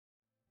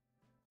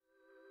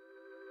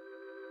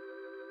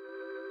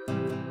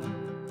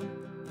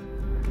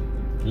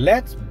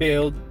Let's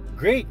build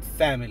great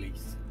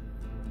families.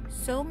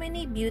 So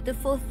many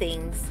beautiful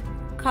things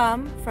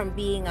come from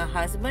being a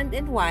husband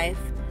and wife,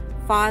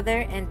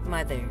 father and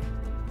mother.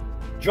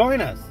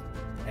 Join us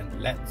and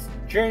let's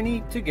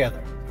journey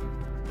together.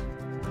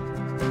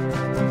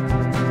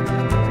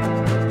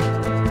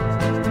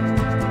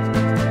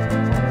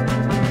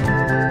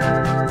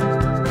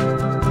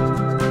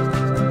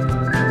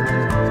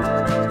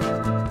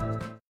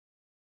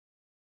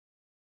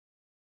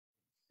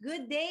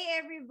 Good day,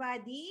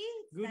 everybody.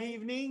 Good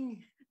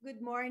evening.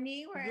 Good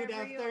morning, wherever Good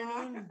afternoon,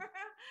 you are.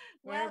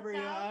 wherever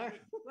you are.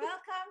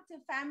 Welcome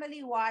to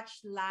Family Watch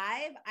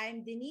Live.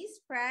 I'm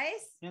Denice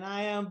Price. And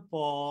I am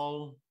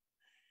Paul.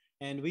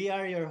 And we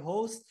are your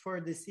hosts for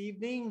this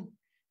evening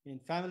in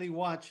Family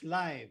Watch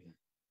Live.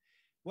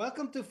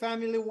 Welcome to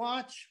Family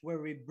Watch, where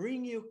we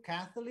bring you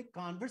Catholic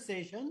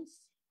conversations.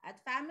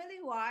 At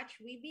Family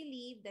Watch, we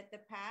believe that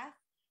the path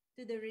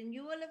to the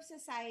renewal of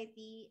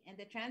society and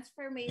the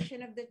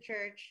transformation of the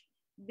church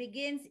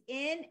begins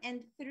in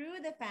and through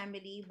the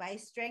family by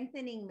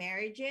strengthening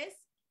marriages,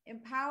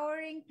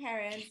 empowering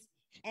parents,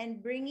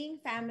 and bringing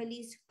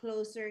families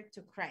closer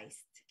to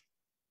Christ.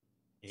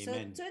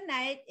 Amen. So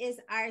tonight is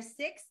our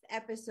 6th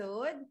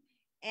episode,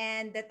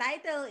 and the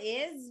title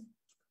is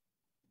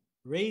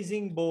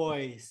Raising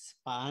Boys,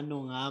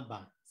 Paano Nga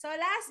Ba? So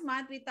last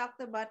month, we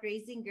talked about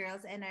raising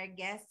girls, and our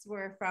guests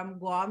were from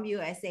Guam,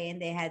 USA,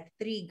 and they had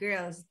 3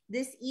 girls.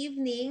 This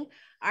evening,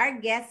 our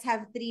guests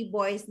have 3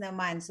 boys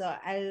naman. So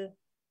I'll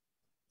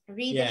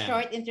read a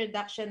short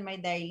introduction, my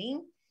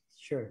darling.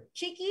 Sure.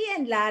 Chiqui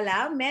and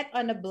Lala met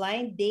on a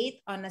blind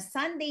date on a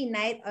Sunday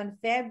night on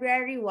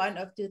February 1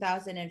 of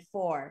 2004.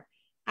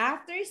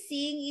 After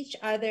seeing each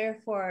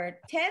other for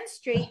 10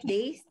 straight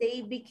days,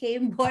 they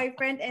became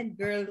boyfriend and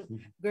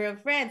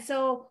girlfriend.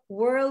 So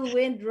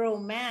whirlwind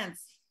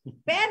romance.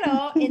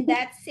 Pero in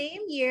that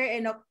same year,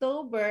 in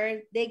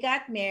October, they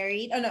got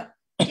married. Oh no,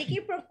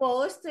 Chiqui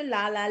proposed to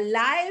Lala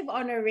live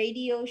on a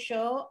radio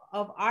show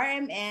of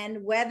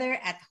RMN, Weather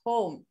at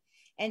Home.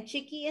 And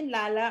Chiqui and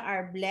Lala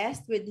are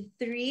blessed with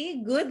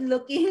 3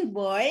 good-looking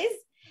boys.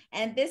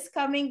 And this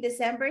coming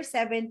December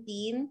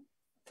 17,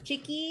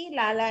 Chiqui,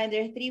 Lala, and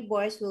their 3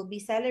 boys will be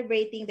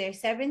celebrating their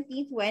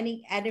 17th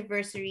wedding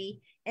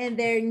anniversary in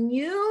their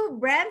new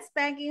brand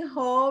spanking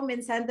home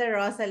in Santa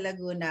Rosa,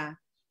 Laguna.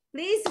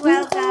 Please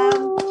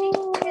welcome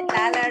Chiqui and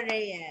Lala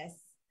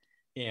Reyes.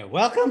 Yeah,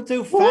 welcome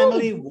to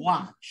Family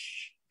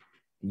Watch.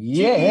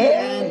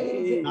 Yay!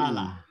 Chiqui and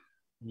Lala.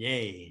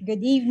 Yay.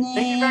 Good evening.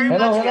 Thank you very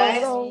much,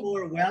 guys,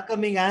 for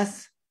welcoming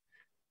us,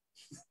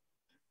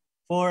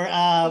 for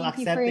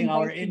accepting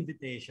our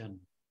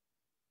invitation.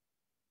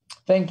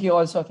 Thank you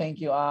also.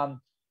 Thank you.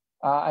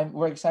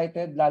 We're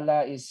excited.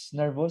 Lala is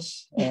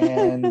nervous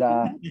and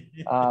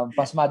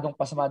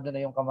pasmado na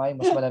yung kamay.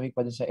 Mas malamig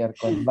pa dun sa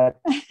aircon. But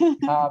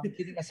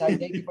kidding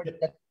aside, thank you for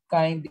that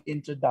kind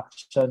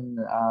introduction,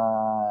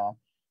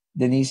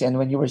 Denise. And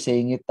when you were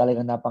saying it,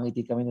 talagang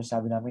napangiti kami nung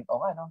sabi namin,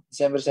 no?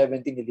 December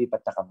 17,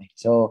 nilipat na kami.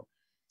 So,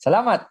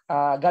 salamat.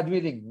 God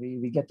willing,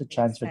 we get to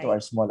transfer to our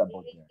small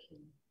abode here.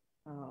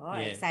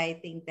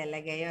 Exciting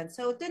talaga yon.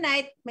 So,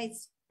 tonight, may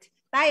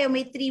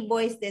 3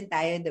 boys din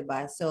tayo,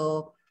 diba?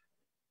 So,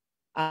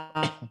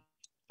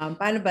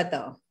 paano ba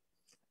to?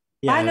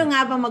 Paano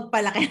nga ba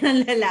magpalaki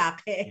ng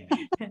lalaki?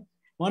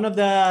 One of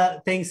the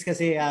things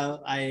kasi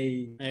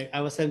I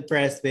was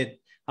impressed with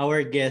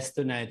our guest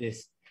tonight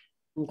is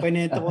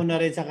kwento ko na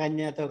rin sa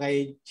kanya to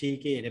kay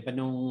Chiqui. Diba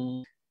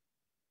nung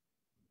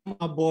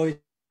mga boys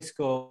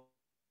ko,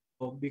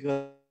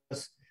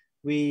 because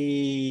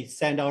we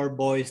send our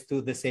boys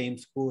to the same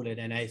school and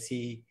then I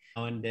see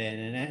now and then.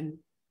 And then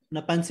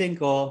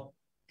napansin ko,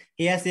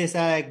 he has this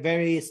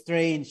very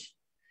strange,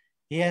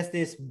 he has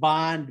this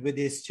bond with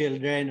his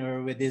children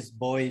or with his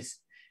boys.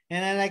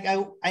 And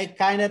I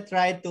kind of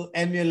tried to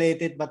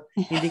emulate it but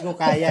hindi ko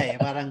kaya eh.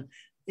 Parang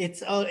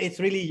it's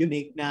really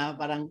unique na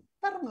parang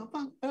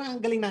ang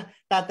galing na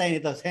tatay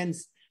nito.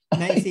 Hence,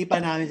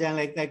 naisipan namin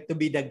siyang like to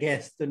be the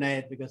guest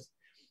tonight because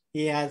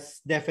he has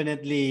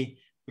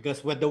definitely, because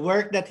with the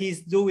work that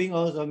he's doing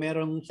also,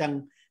 meron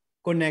siyang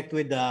connect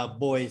with the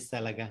boys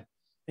talaga.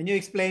 Can you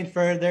explain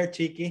further,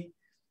 Chiqui?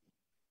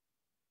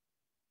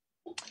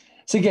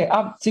 Sige,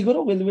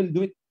 siguro we'll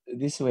do it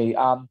this way.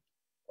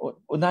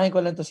 Unahin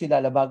ko lang to si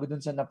Lala bago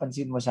dun sa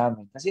napansin mo sa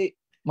amin. Kasi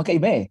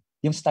magkaiba eh.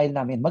 Yung style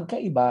namin,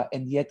 magkaiba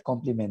and yet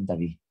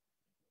complementary.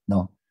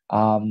 No?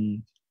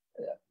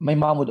 My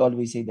mom would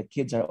always say the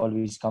kids are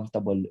always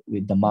comfortable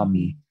with the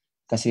mommy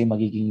kasi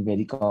magiging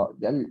 9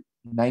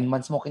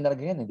 months mo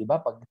kinaragayan eh, di ba?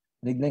 Pag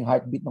narinig na yung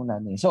heartbeat ng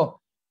nanay. So,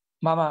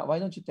 Mama, why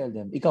don't you tell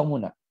them? Ikaw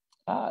muna.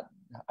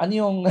 Ano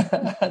yung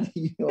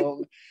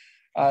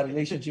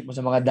relationship mo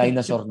sa mga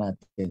dinosaur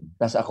natin?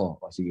 Tapos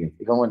ako. Sige,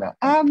 ikaw muna.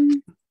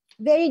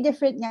 Very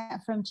different nga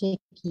from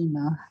Chiqui,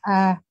 no?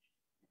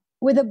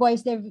 With the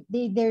boys,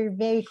 they're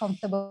very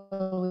comfortable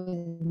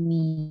with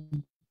me.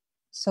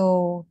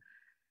 So,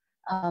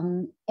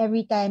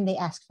 every time they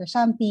ask for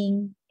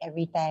something,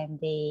 every time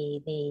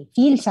they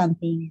feel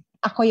something,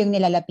 ako yung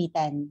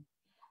nilalapitan.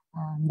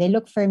 They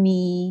look for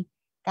me.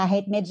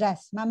 Kahit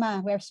medyas, mama,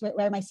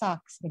 where my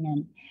socks?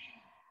 Ganyan.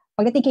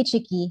 Pagdating kay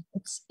Chiqui,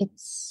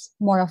 it's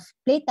more of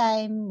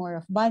playtime, more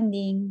of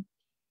bonding.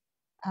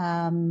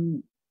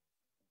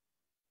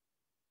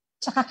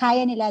 Tsaka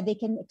kaya nila, they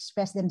can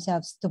express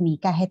themselves to me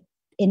kahit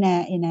in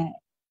a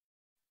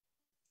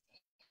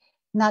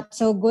not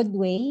so good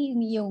way,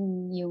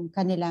 yung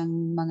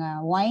kanilang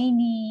mga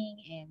whining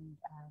and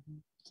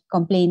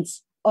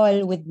complaints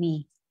all with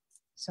me.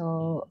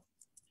 So,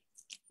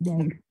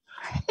 there.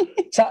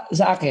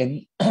 sa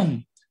akin,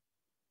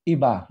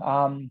 iba.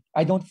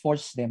 I don't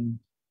force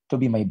them to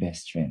be my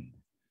best friend.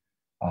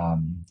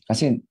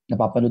 Kasi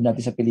napapanood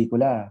natin sa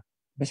pelikula,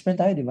 best friend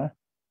tayo, di ba?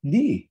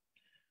 Hindi.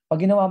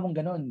 Pag ginawa mong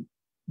ganon,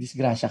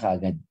 disgrasya ka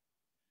agad.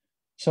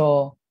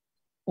 So,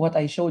 what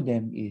I show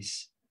them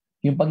is,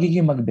 yung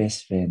pagiging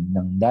mag-best friend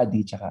ng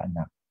daddy tsaka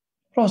anak,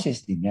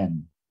 process din yan.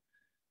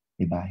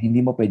 Diba?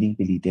 Hindi mo pwedeng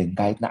pilitin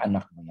kahit na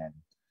anak mo yan.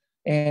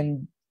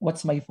 And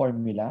what's my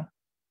formula?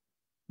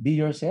 Be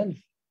yourself.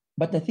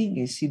 But the thing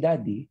is, si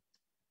daddy,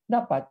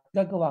 dapat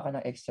gagawa ka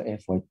ng extra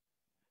effort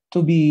to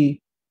be,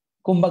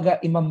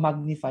 kumbaga,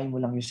 imamagnify mo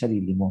lang yung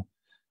sarili mo.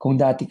 Kung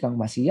dati kang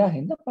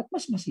masiyahin, dapat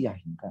mas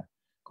masiyahin ka.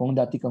 Kung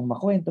dati kang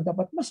makwento,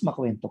 dapat mas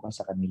makwento ka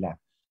sa kanila.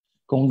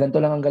 Kung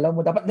ganito lang ang galaw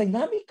mo, dapat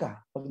dynamic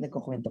ka pag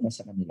nagkukwento ka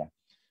sa kanila.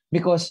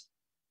 Because,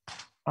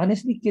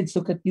 honestly, kids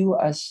look at you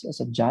as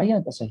a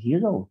giant, as a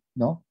hero,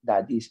 no?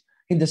 Daddies.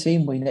 In the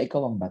same way na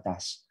ikaw ang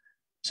batas.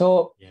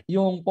 So,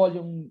 yung Paul,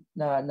 yung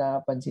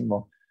napansin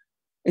mo,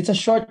 it's a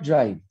short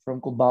drive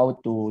from Cubao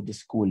to the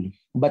school.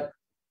 But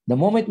the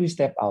moment we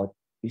step out,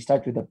 we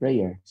start with a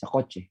prayer sa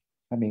kotse.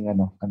 Kaming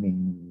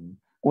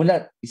una,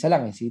 isa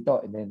lang, Sito,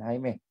 and then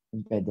Jaime,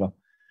 and Pedro.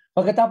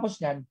 Pagkatapos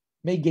niyan,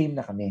 may game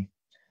na kami.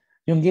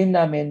 Yung game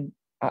namin,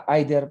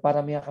 either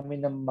paramihan kami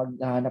na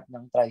maghahanap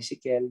ng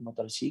tricycle,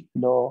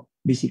 motorsiklo,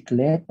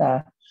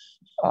 bisikleta,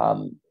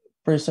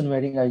 person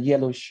wearing a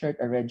yellow shirt,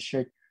 a red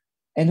shirt,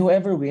 and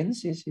whoever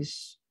wins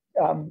is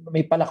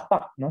may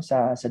palakpak, no,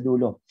 sa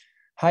dulo.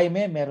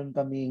 Jaime, meron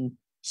kaming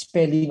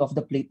spelling of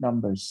the plate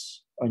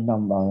numbers or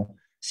number.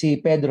 Si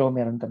Pedro,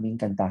 meron kaming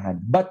kantahan.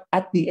 But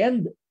at the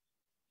end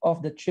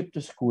of the trip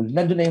to school,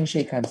 nandun na yung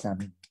shake hands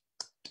namin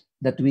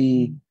that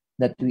we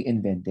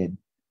invented.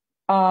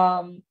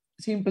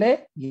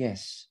 Simple?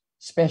 Yes.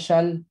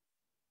 Special?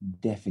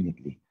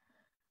 Definitely.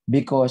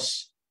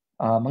 Because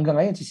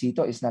hanggang ngayon, si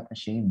Sito is not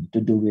ashamed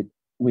to do it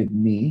with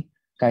me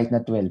kahit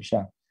na 12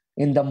 siya.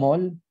 In the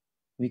mall,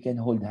 we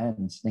can hold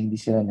hands na hindi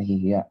sila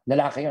nahihiya.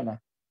 Lalaki yun, ha?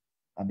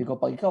 Sabi ko,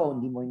 pag ikaw,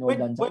 hindi mo inold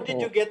hands ako. Where did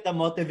you get the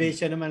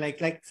motivation naman? Like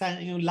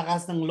yung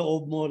lakas ng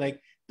loob mo, like,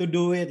 to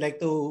do it, like,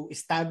 to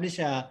establish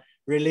a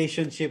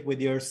relationship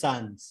with your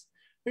sons?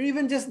 Or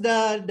even just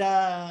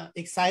the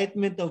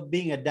excitement of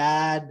being a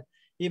dad,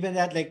 even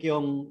that, like,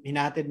 yung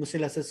hinatid mo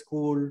sila sa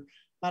school,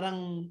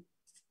 parang,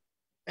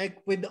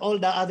 like, with all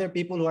the other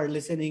people who are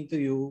listening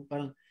to you,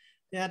 parang,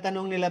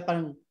 tinatanong nila,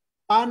 parang,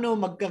 paano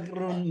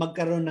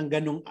magkaroon ng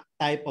ganong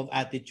type of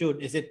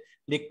attitude? Is it,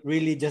 like,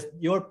 really just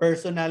your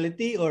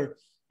personality, or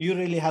you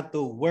really have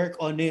to work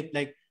on it,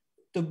 like,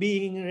 to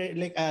being,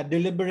 like, a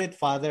deliberate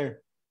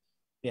father?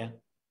 Yeah.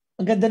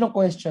 Ang ganda ng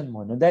question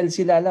mo, no? Dahil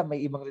si Lala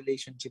may ibang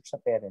relationship sa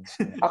parents.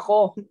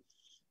 Ako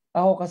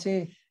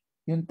kasi,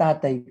 yung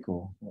tatay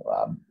ko,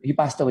 he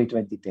passed away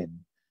 2010.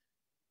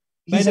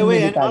 By the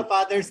way,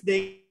 Father's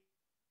Day.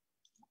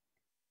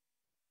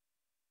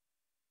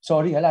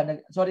 Sorry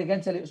again.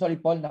 Sorry,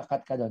 Paul,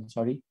 nakat ka doon.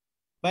 Sorry.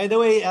 By the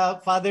way,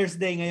 Father's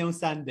Day ngayong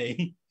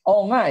Sunday.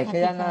 Oo nga eh.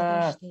 Kaya nga,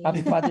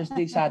 Happy Father's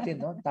Day sa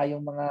atin, no?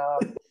 Tayong mga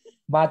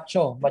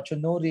macho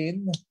no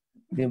rin.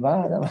 Di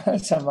ba?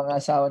 Sa mga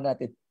asawa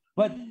natin.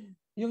 But,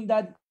 yung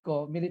dad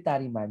ko,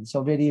 military man,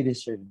 so very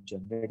reserved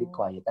yun, very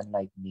quiet,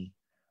 unlike me.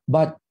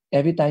 But,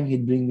 every time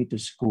he'd bring me to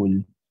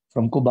school,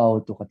 from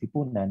Cubao to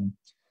Katipunan,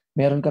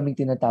 meron kaming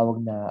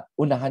tinatawag na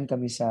unahan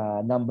kami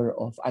sa number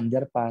of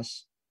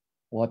underpass,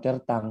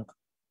 water tank.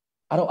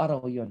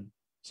 Araw-araw yun.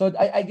 So,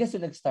 I guess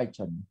yung nag-start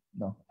yun.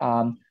 No?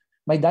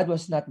 My dad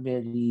was not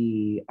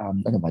very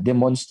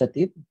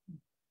demonstrative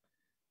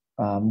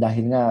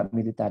dahil nga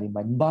military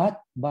man.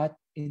 But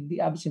in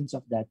the absence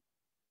of that,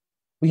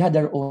 we had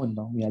our own.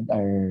 No? We had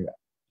our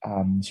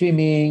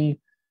swimming,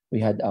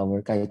 we had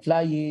our kite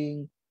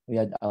flying, we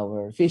had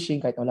our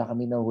fishing, kahit wala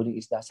kami nahuhuling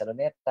isda sa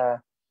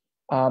luneta.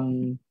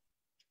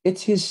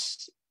 It's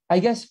his, I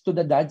guess to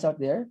the dads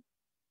out there,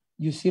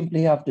 you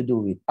simply have to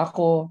do it.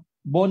 Ako,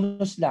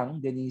 bonus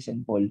lang, Denise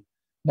and Paul,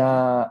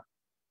 na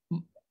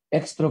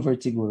extrovert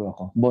siguro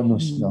ako.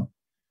 Bonus, no?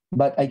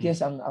 But I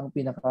guess ang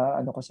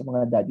pinaka, ko sa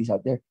mga daddies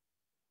out there,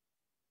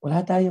 wala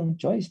tayong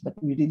choice, but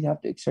we really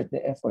have to exert the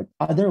effort.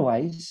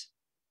 Otherwise,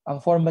 ang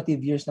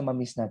formative years na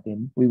ma-miss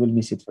natin, we will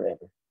miss it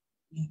forever.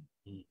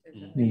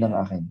 Yun lang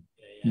akin.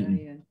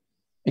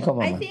 Ikaw,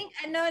 Mama. I think,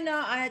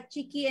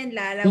 Chiqui and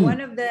Lala,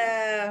 one of the,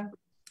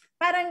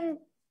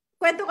 parang,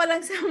 kwento ko lang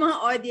sa mga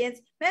audience,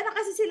 meron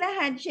kasi sila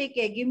handshake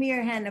give me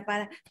your hand, na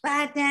parang,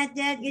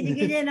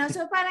 ganyan, no?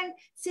 So parang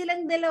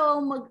silang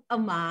dalawang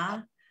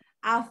mag-ama,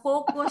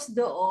 focus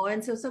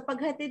doon. So sa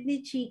paghatid ni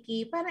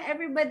Chiqui, para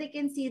everybody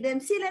can see them.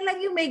 Sila lang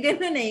yung may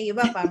ganun eh.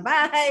 Iba pa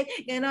bahay,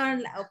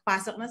 ganun,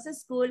 pasok na sa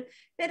school.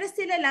 Pero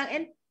sila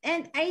lang.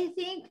 And I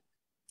think,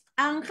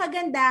 ang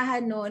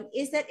kagandahan nun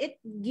is that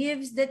it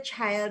gives the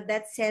child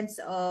that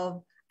sense of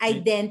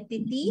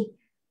identity,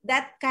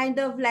 that kind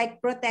of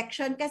like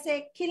protection.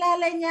 Kasi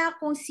kilala niya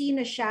kung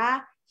sino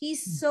siya.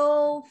 He's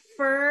so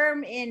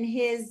firm in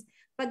his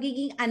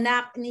pagiging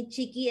anak ni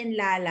Chiqui and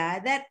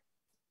Lala that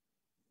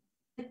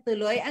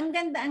tuloy. Ang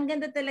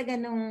ganda talaga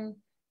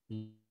nung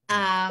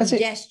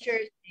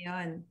gestures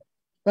yun.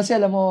 Kasi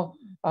alam mo,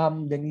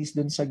 Denise,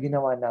 dun sa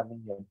ginawa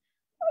namin yun,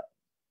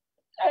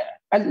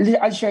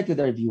 I'll share to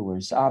their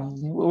viewers.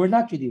 We're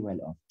not really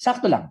well off.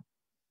 Sakto lang.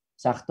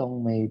 Saktong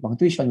may pang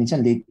tuition.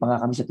 Minsan late pa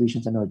nga kami sa tuition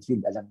sa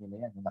Northfield. Alam niyo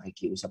na yan.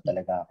 Nakikiusap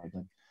talaga ako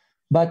doon.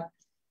 But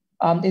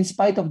in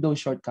spite of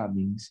those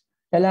shortcomings,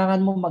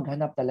 kailangan mo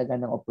maghanap talaga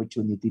ng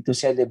opportunity to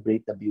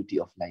celebrate the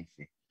beauty of life.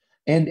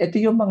 And ito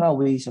yung mga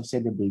ways of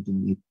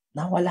celebrating it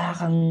na wala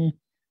kang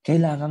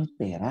kailangang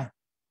pera.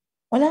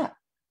 Wala.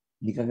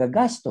 Hindi ka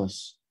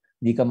gagastos.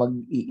 Hindi ka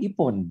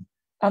mag-iipon.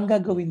 Ang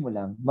gagawin mo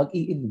lang,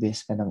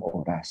 mag-i-invest ka ng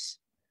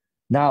oras.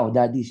 Now,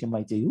 daddies, you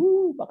might say,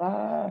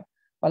 baka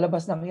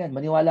palabas lang yan.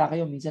 Maniwala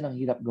kayo, minsan ang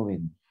hirap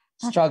gawin.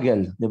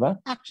 Struggle, di ba?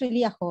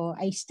 Actually ako,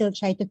 I still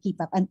try to keep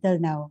up until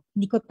now.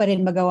 Hindi ko pa rin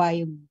magawa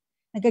yung,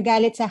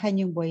 nagagalit sa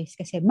akin yung boys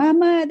kasi,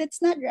 Mama,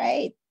 that's not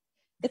right.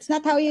 That's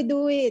not how you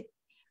do it.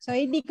 So,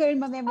 hindi ko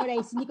rin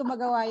ma-memorize. Hindi ko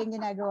magawa yung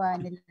ginagawa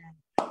nila.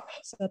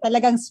 So,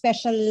 talagang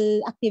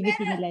special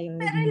activity nila yun.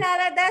 Pero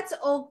Lara, that's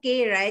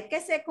okay, right?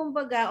 Kasi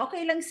kumbaga,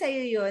 okay lang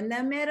sa'yo yun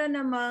na meron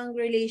namang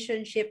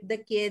relationship, the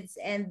kids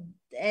and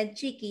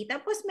Chiqui.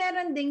 Tapos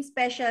meron ding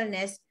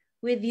specialness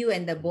with you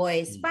and the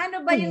boys. Paano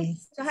ba yung,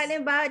 so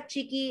halimbawa,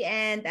 Chiqui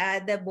and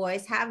the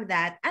boys have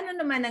that, ano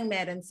naman ang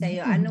meron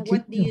sa'yo?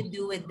 What do you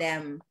do with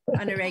them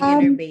on a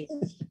regular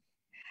basis?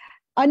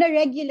 On a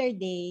regular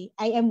day,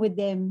 I am with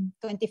them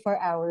 24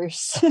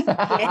 hours.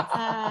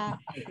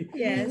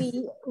 Yes.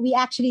 We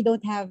actually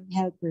don't have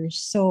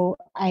helpers. So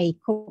I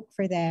cook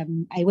for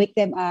them. I wake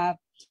them up.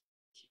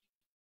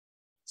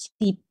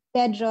 Si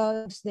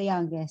Pedro's the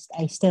youngest.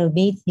 I still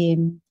bathe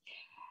him.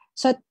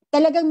 So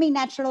talagang may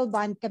natural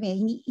bond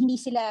kami. Hindi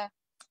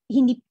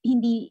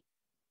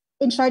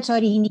in short,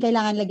 hindi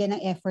kailangan lagyan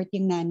ng effort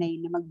yung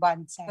nanay na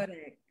mag-bond sa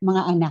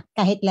mga anak,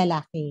 kahit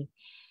lalaki.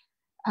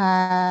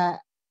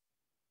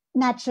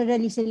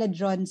 Naturally sila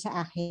drawn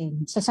sa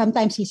akin. So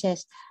sometimes he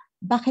says,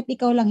 bakit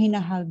ikaw lang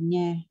hinahag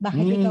niya?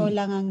 Bakit ikaw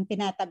lang ang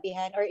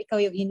tinatabihan or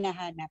ikaw yung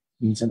hinahanap?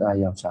 Minsan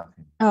ayaw sa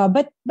akin.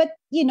 But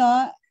you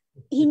know,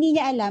 hindi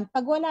niya alam,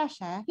 pag wala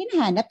siya,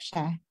 hinahanap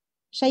siya.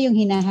 Siya yung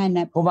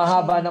hinahanap.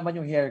 Humahaba naman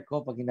yung hair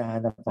ko pag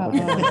hinahanap ako.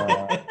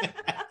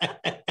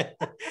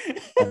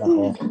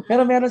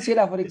 Pero meron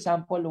sila, for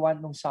example,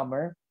 one nung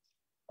summer,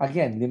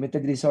 again,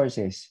 limited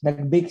resources.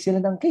 Nag-bake sila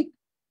ng cake.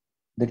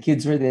 The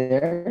kids were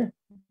there.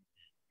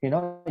 You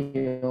know,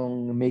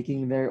 yung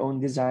making their own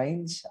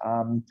designs,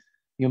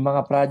 yung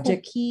mga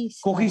projects,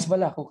 cookies,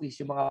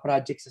 yung mga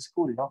projects sa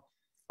school, no?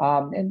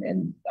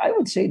 And I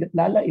would say that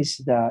Lala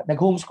is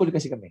nag-homeschool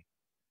kasi kami.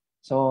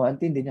 So,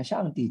 antindi niya,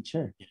 siya ang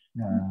teacher.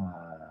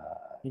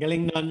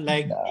 Galing nun,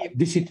 like,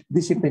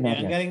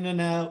 disciplinary. Galing nun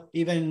na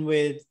even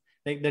with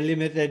like the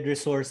limited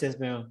resources,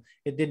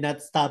 it did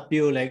not stop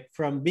you like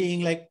from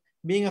being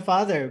a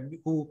father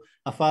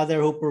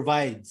who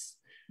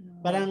provides.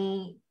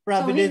 Parang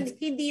providence.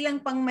 So, hindi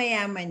lang pang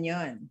mayaman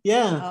yun.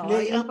 Yeah.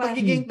 Ang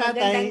pagiging tatay.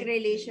 Magandang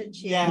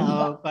relationship. Yeah.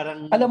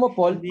 Parang, alam mo,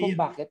 Paul,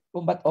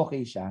 kung ba't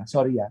okay siya?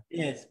 Sorry.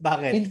 Yes,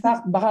 bakit? In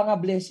fact, baka nga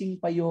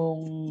blessing pa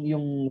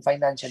yung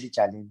financially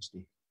challenged.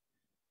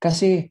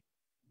 Kasi,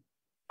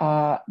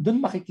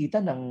 doon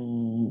makikita ng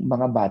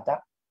mga bata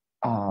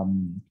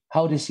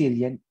how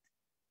resilient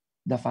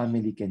the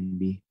family can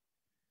be.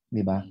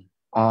 Diba?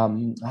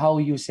 How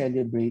you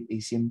celebrate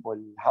a simple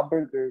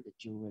hamburger that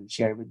you will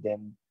share with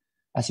them,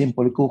 a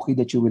simple cookie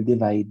that you will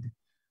divide.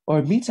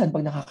 Or minsan,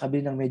 pag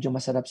nakakabili ng medyo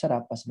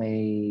masarap-sarap, pas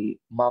may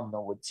mom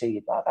would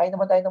say, kain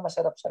naman tayo ng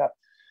masarap-sarap.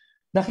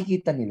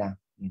 Nakikita nila.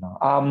 You know?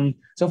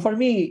 So for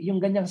me, yung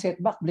ganyang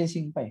setback,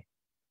 blessing pa.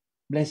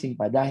 Blessing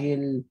pa.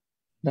 Dahil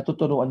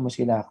natuturuan mo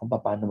sila kung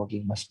paano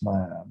maging mas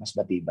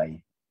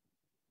matibay.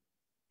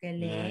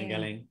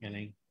 Galing.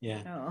 Galing.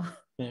 Yeah. Oo.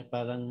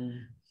 Parang,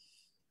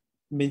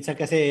 minsan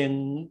kasi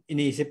yung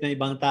iniisip ng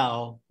ibang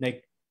tao,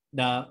 like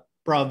the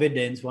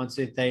providence wants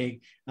to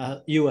take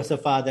you as a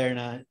father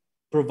na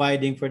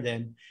providing for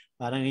them.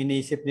 Parang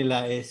iniisip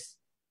nila is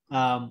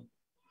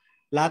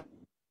lahat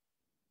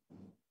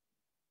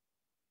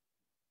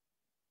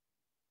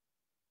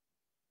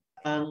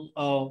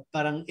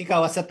parang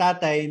ikaw as a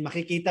tatay,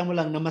 makikita mo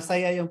lang na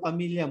masaya yung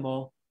pamilya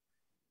mo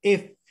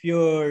if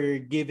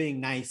you're giving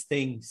nice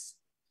things.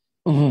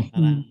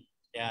 Parang,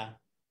 yeah.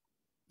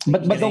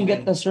 But don't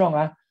get us wrong,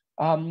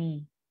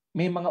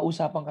 may mga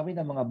usapan kami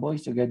ng mga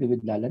boys together with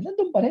Lala.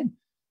 Nandun pa rin.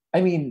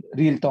 I mean,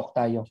 real talk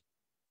tayo.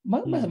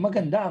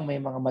 Maganda ang may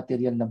mga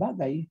material na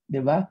bagay,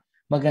 di ba?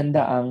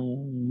 Maganda ang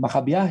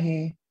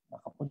makabiyahe,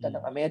 makapunta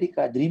ng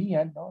Amerika, dream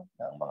yan, no?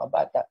 Ng mga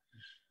bata.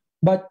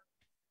 But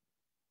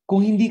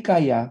kung hindi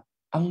kaya,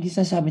 ang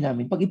sinasabi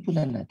namin,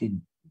 pag-ipunan natin.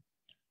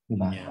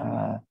 Diba?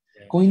 Yeah.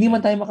 Kung hindi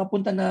man tayo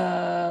makapunta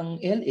ng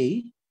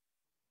LA,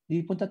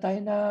 di punta tayo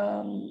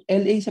ng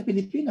LA sa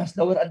Pilipinas,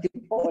 Lower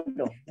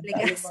Antipolo.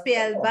 Legazpi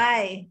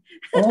Albay.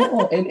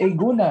 Oo, LA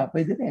Guna,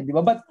 pwede rin, di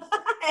ba? But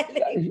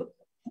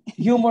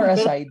humor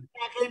aside,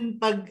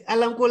 akin, pag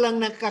alam ko lang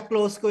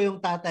nagka-close ko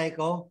yung tatay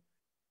ko,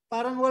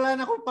 parang wala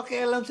na akong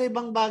pakialam sa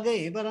ibang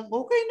bagay. Parang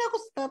okay na ako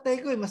sa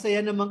tatay ko. Masaya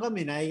naman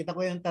kami. Nakikita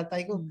ko yung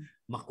tatay ko.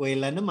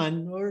 Makwela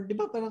naman. Or di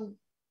ba parang,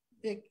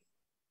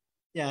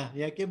 yeah,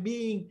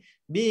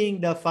 being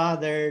the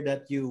father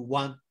that you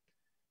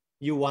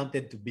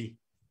wanted to be.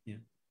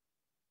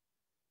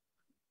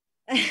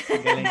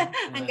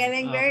 Ang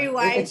galing, very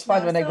wise. It's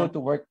fun when I go to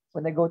work.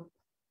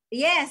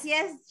 Yes,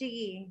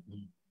 Chiqui.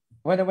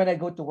 When I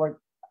go to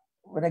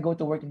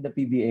work in the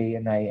PBA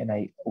and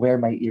I wear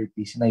my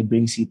earpiece and I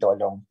bring Sito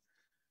along,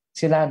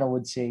 sila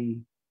would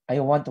say,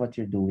 I want what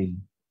you're doing.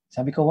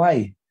 Sabi ko,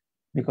 why?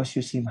 Because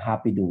you seem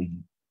happy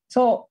doing it.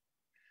 So,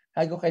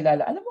 sabi ko kay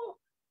Lala, alam mo,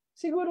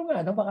 siguro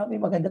nga, baka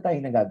may maganda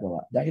tayong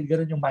nagagawa. Dahil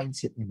gano'n yung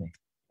mindset nila.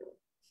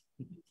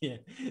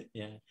 Yeah.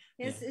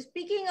 Yes,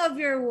 speaking of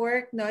your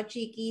work, no,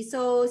 Chiqui,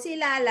 so si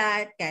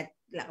Lala at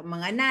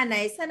mga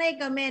nanay, sanay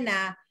kami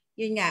na,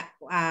 yun nga,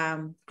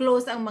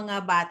 close ang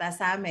mga bata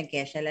sa amin,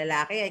 kaya siya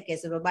lalaki at kaya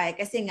sa babae.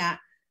 Kasi nga,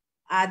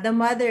 the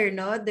mother,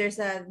 no, there's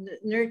a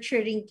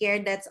nurturing care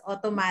that's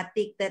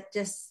automatic that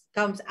just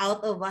comes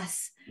out of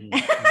us.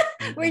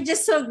 We're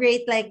just so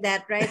great like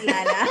that, right,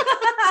 Lala?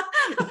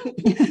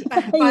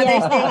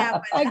 Father's Day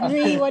nga pala.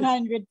 Agree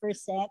 100%.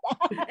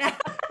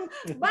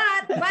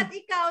 But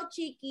ikaw,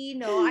 Chiqui,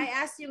 no, I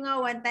asked you nga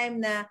one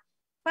time na,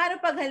 paano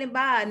pag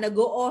halimbawa,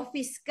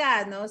 nag-o-office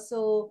ka, no?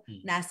 So,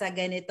 nasa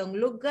ganitong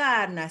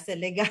lugar, nasa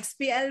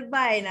Legazpi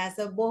Albay,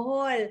 nasa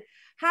Bohol.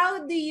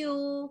 How do you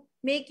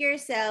make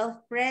yourself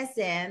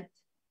present?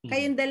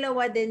 Kayong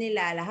dalawa din ni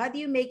Lala. How do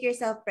you make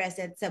yourself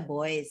present sa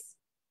boys?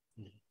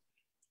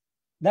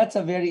 That's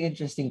a very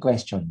interesting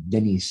question,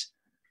 Denise.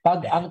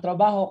 Pag ang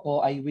trabaho ko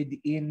ay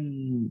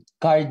within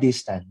car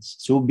distance,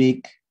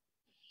 Subic,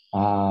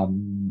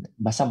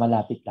 basta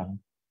malapit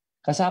lang,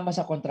 kasama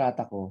sa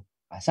kontrata ko,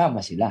 kasama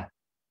sila.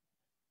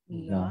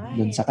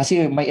 Nice. No?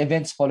 Kasi may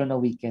events follow na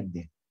weekend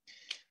eh.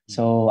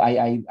 So,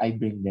 I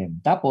bring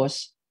them.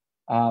 Tapos,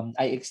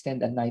 I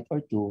extend a night or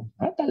two.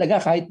 Talaga,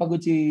 kahit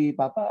pagod si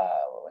Papa,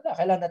 wala,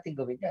 kailangan natin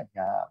gawin yan.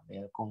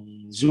 Kung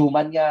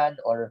zooman yan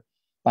or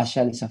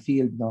pasyal sa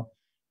field, no?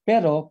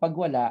 Pero pag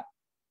wala,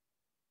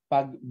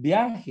 pag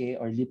biyahe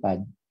or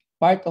lipad,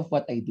 part of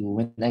what I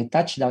do when I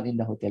touch down in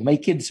the hotel, my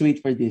kids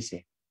wait for this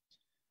eh.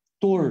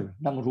 Tour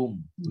ng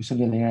room. Gusto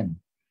nila yan.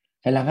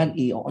 Kailangan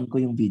i-on ko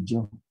yung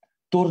video.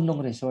 Tour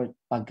ng resort,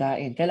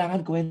 pagkain.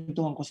 Kailangan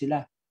kwentuhan ko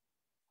sila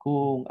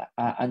kung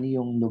ano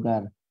yung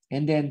lugar.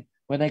 And then,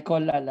 when I call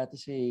Lala to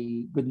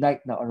say good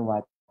night na or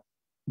what,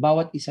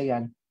 bawat isa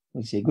yan,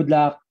 we say good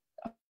luck,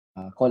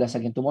 call us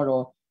again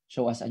tomorrow,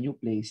 show us a new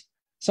place.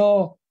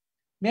 So,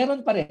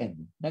 meron pa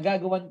rin,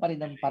 nagagawan pa rin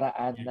ng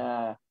paraan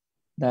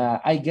na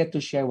I get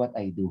to share what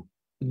I do.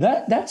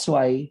 That's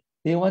why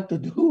they want to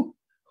do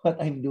what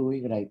I'm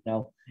doing right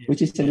now,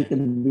 which is a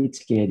little bit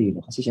scary.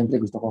 No? Kasi syempre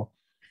gusto ko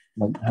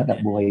maghanap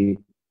buhay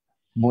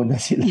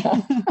muna sila.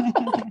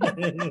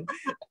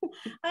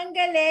 Ang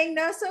galing,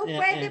 no? So,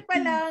 pwede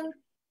palang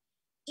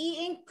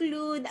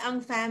i-include ang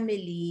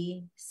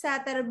family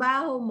sa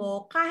trabaho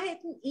mo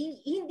kahit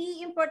hindi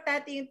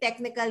importante yung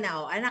technical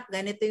na, anak,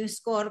 ganito yung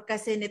score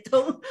kasi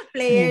nitong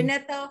player na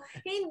to.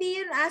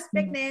 Hindi yung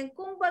aspect na yun.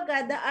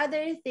 Kumbaga, the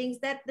other things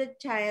that the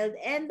child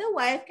and the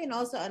wife can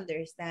also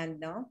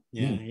understand, no?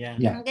 Yeah.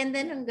 Ang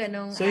ganda ng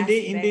ganong so, aspect.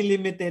 hindi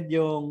limited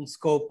yung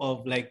scope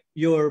of like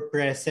your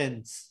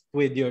presence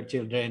with your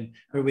children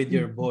or with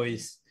your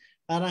boys.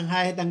 Parang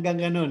kahit hanggang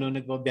gano'n, no,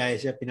 nagbabiyahe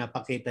siya,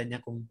 pinapakita niya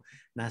kung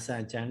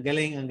nasaan siya. Ang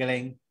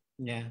galing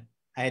niya.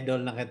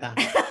 Idol na kita.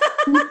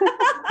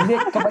 Hindi,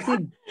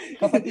 kapatid.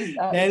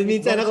 Dahil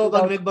minsan ako,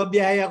 pag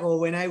nagbabiyahe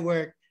ako, when I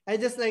work, I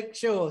just like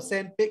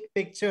send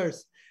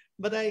pictures.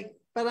 But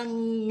parang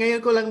ngayon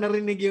ko lang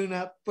narinig yung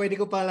na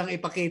pwede ko palang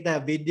ipakita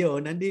video.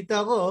 Nandito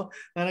ako,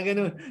 parang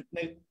gano'n.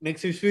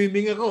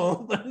 Nagsuswimming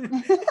ako.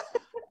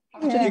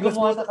 Actually,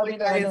 gusto ko kami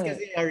clients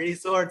kasi are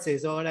resorts eh.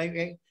 So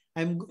like,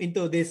 I'm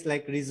into this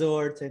like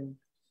resorts and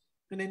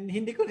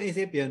hindi ko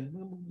naisip yun.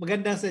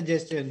 Magandang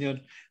suggestion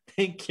yun.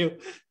 Thank you.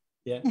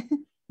 Yeah.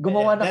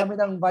 Gumawa na kami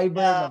ng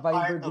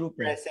Viber group.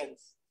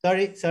 Presence.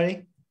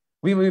 Sorry.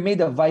 We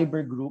made a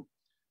Viber group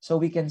so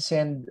we can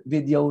send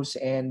videos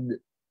and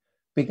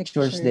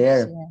pictures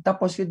there. Yeah.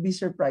 Tapos you'd be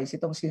surprised,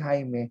 itong si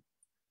Jaime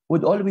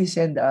would always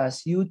send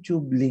us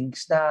YouTube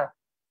links na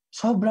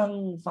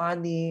sobrang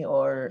funny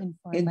or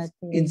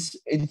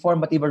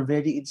informative or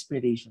very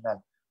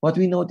inspirational. What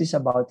we notice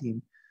about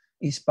him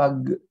is pag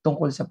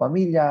tungkol sa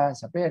pamilya,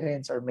 sa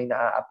parents, or may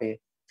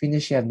naaapi,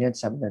 finish-share niya,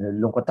 sabi na,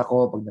 nalulungkot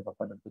ako pag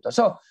napapanood ko to.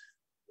 So,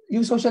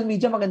 yung social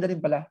media, maganda rin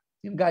pala.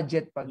 Yung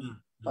gadget, pag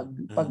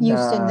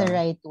used in the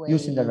right way.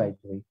 Used in the right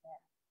way.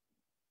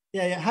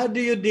 Yeah. How do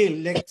you deal?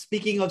 Like,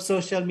 speaking of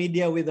social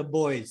media with the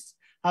boys,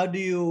 how do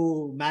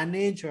you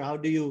manage, or how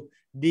do you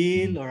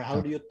deal, or how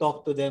do you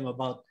talk to them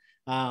about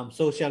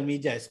social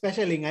media,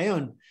 especially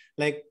ngayon,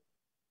 like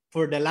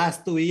for the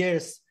last 2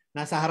 years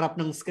nasa harap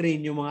ng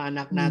screen yung mga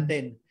anak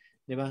natin,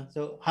 di ba?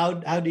 So how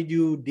did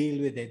you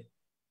deal with it?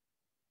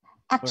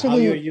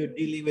 Actually, or how are you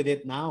dealing with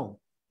it now?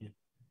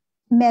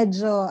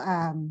 medyo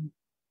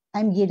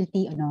I'm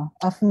guilty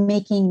of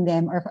making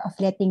them or of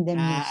letting them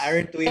use.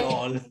 Aren't we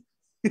all?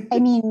 I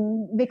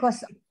mean,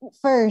 because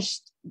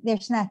first,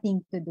 there's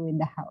nothing to do in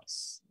the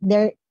house.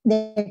 They're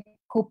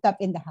cooped up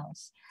in the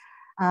house.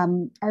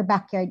 Our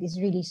backyard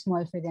is really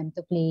small for them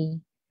to play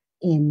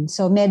in.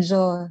 So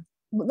medyo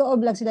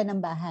loob lang sila ng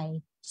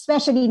bahay.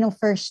 Especially nung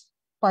first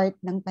part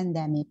ng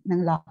pandemic,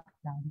 ng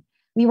lockdown.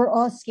 We were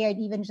all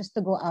scared even just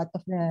to go out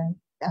of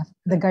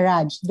the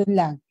garage. Doon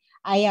lang.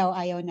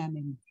 Ayaw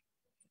namin.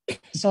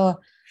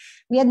 So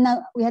we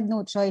had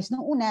no choice.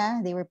 Nung una,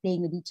 they were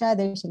playing with each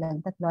other,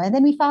 silang tatlo. And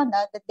then we found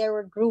out that there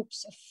were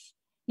groups of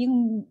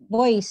yung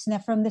boys na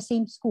from the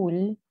same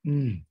school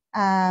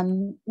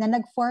na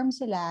nag-form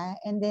sila,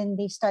 and then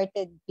they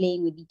started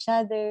playing with each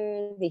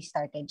other, they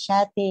started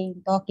chatting,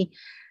 talking.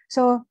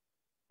 So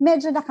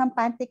medyo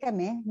nakampante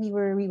kami.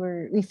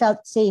 We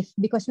felt safe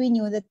because we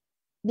knew that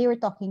they were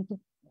talking to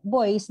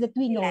boys that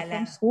we know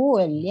from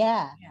school.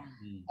 Yeah.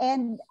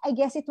 And I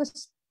guess it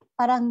was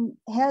parang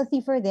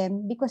healthy for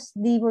them because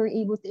they were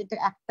able to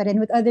interact pa rin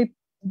with other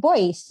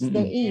boys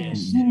their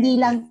age. Hindi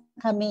lang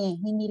kami,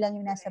 hindi lang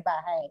yung nasa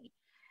bahay.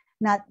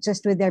 Not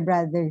just with their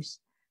brothers.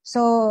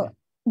 So,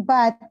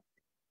 but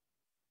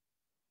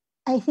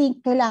I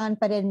think kailangan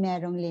pa rin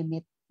merong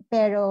limit.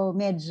 Pero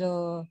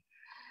medyo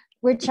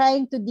we're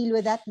trying to deal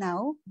with that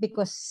now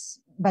because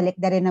balik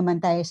na rin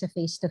naman tayo sa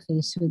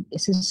face-to-face with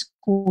sa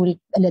school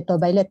little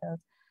by little.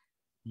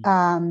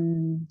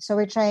 So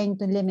we're trying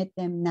to limit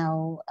them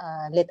now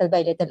little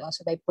by little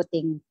also by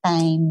putting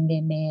time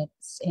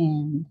limits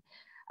and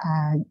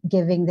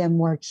giving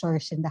them more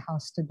chores in the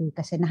house to do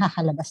kasi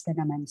nakakalabas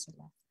na naman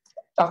sila.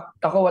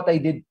 Ako, what I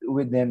did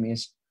with them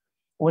is,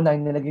 una,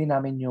 nilagay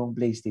namin yung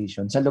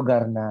PlayStation sa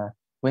lugar na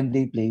when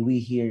they play,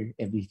 we hear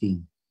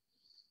everything.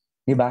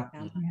 Diba?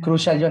 Yeah.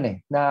 Crucial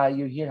yun na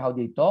you hear how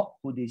they talk,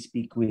 who they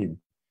speak with.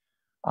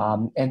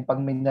 And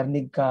pag may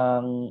narinig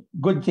kang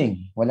good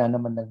thing, wala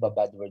naman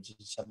nagbabad words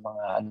sa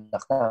mga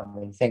anak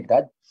namin, thank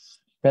God.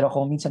 Pero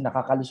kung minsan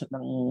nakakalusot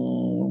ng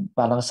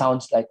parang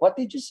sounds like, what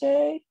did you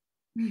say?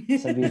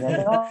 Sabihin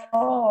na,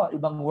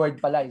 ibang word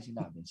pala yung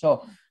sinabi.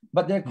 So,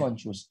 but they're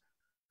conscious.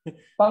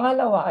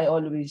 Pangalawa, I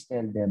always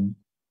tell them,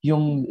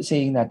 yung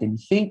saying natin,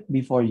 think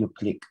before you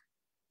click.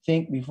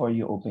 Think before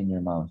you open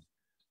your mouth.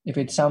 If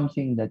it's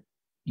something that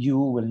you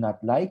will not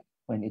like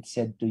when it's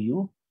said to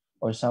you,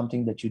 or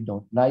something that you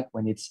don't like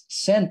when it's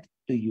sent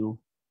to you,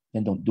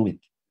 then don't do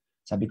it.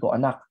 Sabi ko,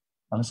 anak,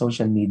 ang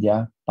social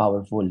media,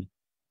 powerful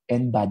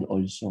and bad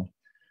also.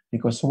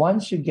 Because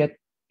once you get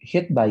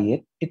hit by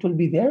it, it will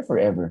be there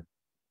forever.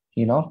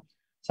 You know?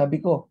 Sabi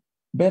ko,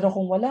 pero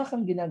kung wala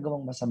kang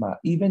ginagawang masama,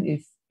 even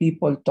if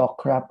people talk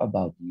crap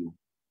about you,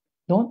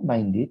 don't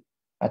mind it.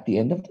 At the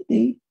end of the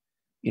day,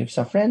 if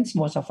sa friends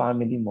mo, sa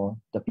family mo,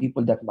 the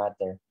people that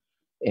matter,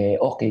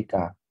 okay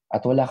ka,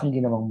 at wala kang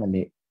ginawang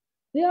mali,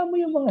 kaya mo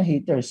yung mga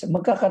haters,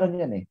 magkakaroon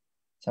yan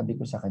Sabi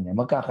ko sa kanya,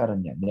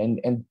 magkakaroon yan.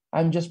 And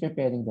I'm just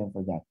preparing them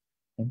for that.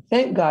 And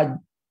thank God,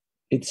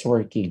 it's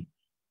working.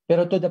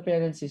 Pero to the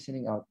parents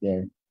listening out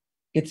there,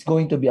 it's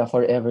going to be a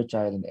forever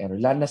trial and error.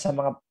 Lalo na sa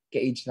mga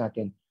ka-age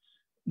natin.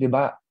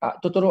 Diba?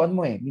 Tuturuan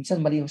mo minsan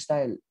mali yung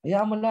style.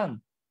 Hayaan mo lang.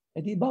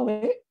 Di ba,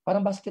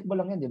 parang basketball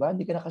lang yan, di ba?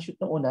 Hindi ka nakashoot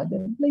ng una,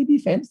 then play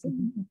defense.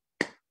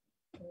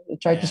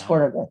 Try to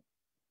score again.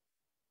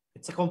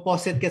 It's a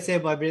composite kasi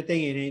of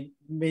everything.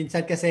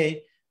 Minsan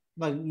kasi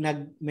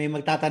may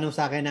magtatanong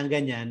sa akin ng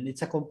ganyan,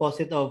 it's a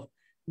composite of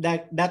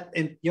that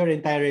your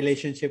entire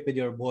relationship with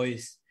your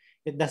boys.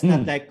 It does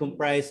not like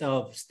comprise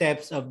of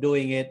steps of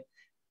doing it.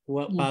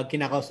 Pag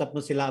kinakausap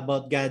mo sila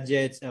about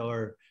gadgets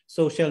or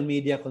social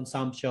media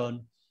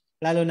consumption.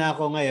 Lalo na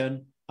ako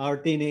ngayon,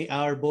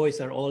 our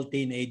boys are all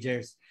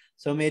teenagers.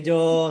 So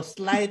medyo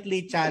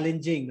slightly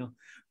challenging, no?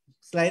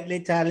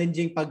 Slightly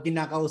challenging pag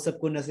kinakausap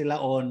ko na sila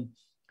on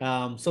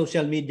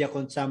social media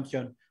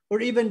consumption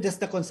or even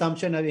just the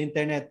consumption of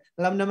internet.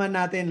 Alam naman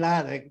natin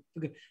lahat, like,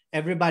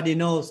 everybody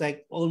knows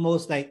like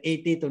almost like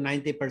 80 to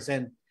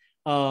 90%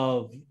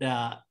 of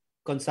the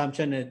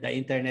consumption of the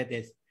internet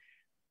is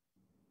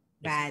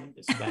bad.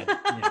 It's bad.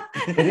 Yeah.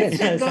 Let's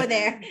not go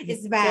there.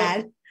 It's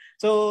bad.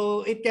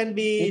 So it can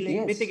be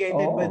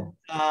mitigated with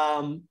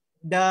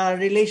the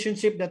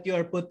relationship that you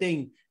are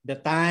putting, the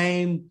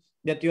time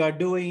that you are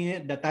doing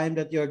it, the time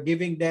that you're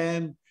giving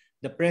them,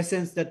 the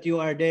presence that you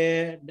are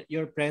there,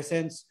 your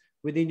presence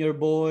within your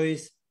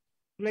boys.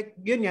 Like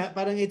yun nga,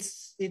 parang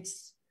it's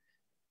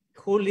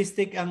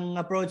holistic ang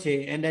approach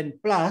And then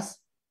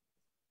plus,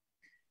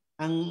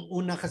 ang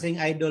una kasing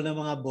idol ng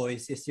mga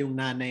boys is yung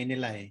nanay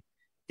nila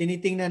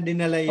Tinitingnan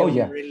din nila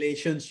yung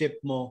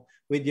relationship mo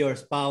with your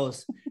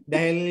spouse.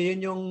 Dahil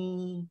yun yung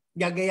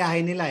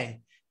gagayahin nila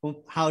Kung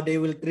how they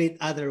will treat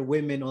other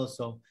women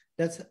also.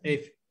 That's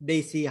if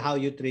they see how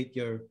you treat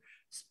your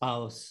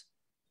spouse.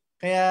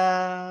 Kaya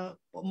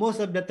most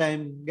of the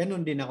time,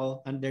 ganun din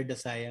ako under the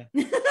saya.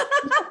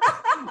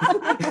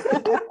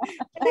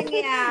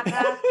 Nangiya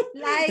ka.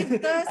 Live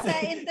to sa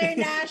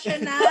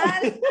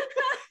international.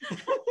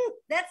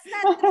 That's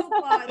not true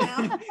po, no?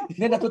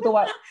 Hindi,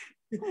 natutuwa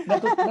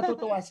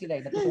sila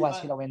eh. Natutuwa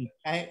sila when,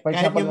 for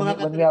Kahit example, yung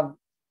mga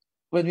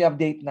when we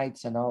have date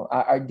nights,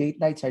 our date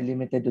nights are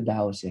limited to the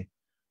house eh.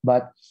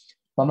 But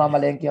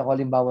mamamalengke ako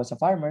halimbawa sa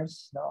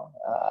farmers, no?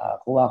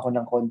 Kuha ko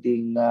ng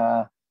konting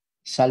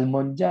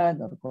salmon dyan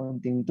or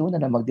konting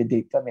tuna na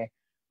magde-date kami.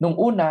 Nung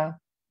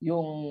una,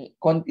 yung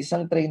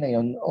isang tray na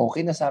yon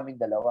okay na sa aming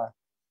dalawa.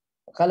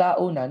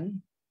 Kalaunan,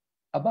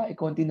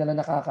 konti na lang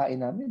nakakain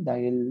namin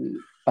dahil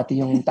pati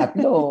yung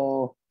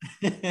tatlo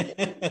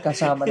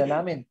kasama na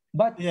namin.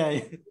 But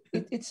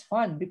it's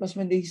fun because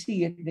when they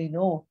see it, they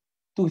know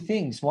two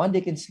things. One, they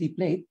can sleep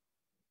late.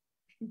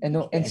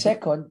 And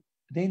second,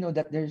 they know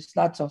that there's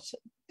lots of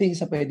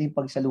things na pwedeng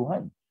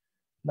pagsaluhan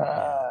na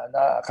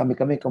kami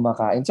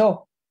kumakain.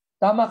 So,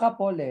 tama ka,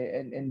 Paul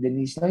and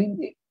Denise, no,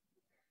 hindi.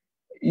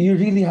 You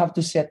really have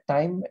to set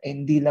time,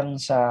 hindi lang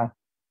sa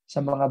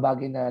mga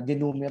bagay na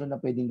dinumero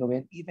na pwedeng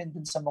gawin, even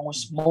dun sa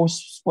mga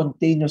most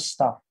spontaneous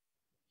stuff.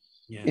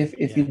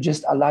 If you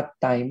just allot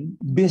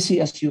time, busy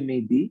as you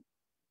may be,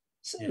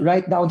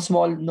 write down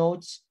small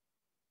notes,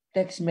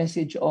 text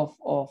message of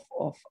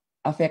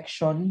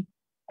affection.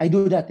 I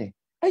do that eh.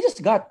 I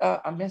just got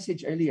a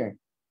message earlier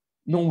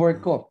nung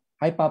work ko.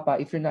 Hi, Papa,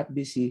 if you're not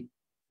busy,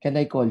 can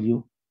I call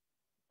you?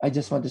 I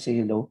just want to say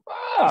hello.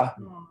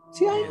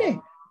 Si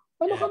Jaime.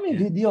 Ano kami?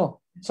 Video.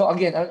 So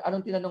again,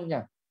 anong tinanong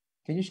niya?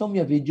 Can you show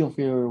me a video of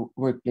your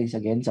workplace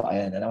again? So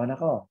ayan na naman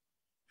ako.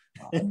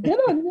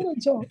 Ganon.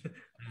 So,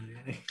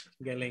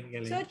 galing.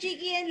 So,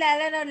 Chiqui and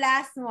Lala, no,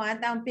 last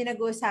month, ang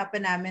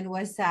pinag-uusapan namin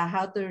was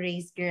how to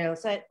raise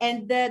girls. So,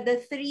 and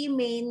the three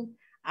main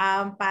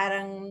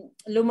parang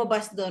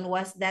lumabas doon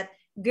was that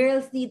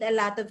girls need a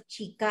lot of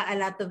chika, a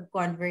lot of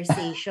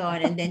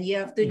conversation, and then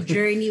you have to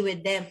journey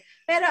with them.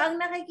 Pero ang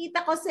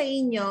nakikita ko sa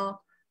inyo,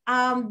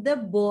 the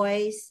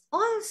boys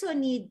also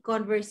need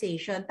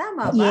conversation.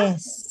 Tama ba?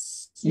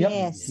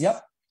 Yes.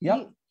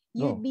 Yep.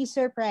 You'd be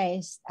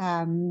surprised.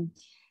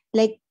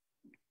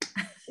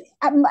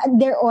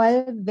 They're all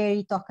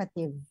very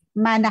talkative.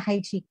 Mana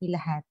kay Chiqui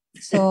lahat.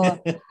 So,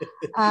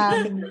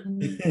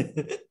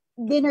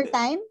 dinner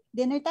time,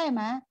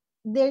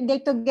 they're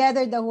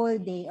together the whole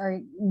day,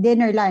 or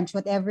dinner, lunch,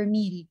 whatever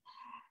meal.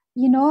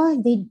 You know,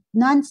 they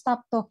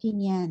non-stop talking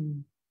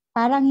yan.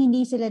 Parang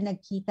hindi sila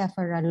nagkita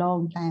for a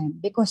long time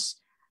because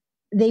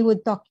they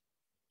would talk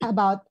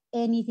about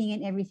anything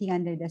and everything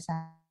under the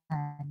sun.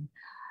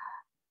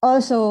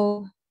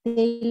 Also,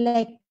 they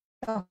like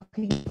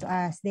talking to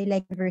us. They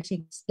like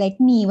conversing, like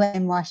me when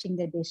I'm washing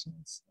the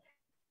dishes.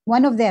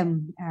 One of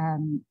them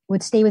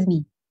would stay with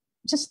me.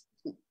 Just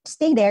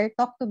stay there,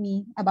 talk to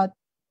me about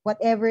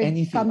whatever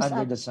anything comes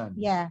under up. the sun.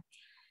 Yeah.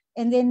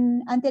 And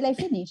then until I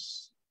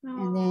finish.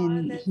 And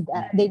then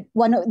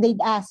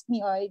they'd ask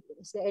me,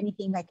 is there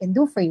anything I can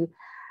do for you?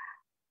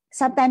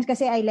 Sometimes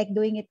kasi I like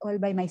doing it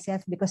all by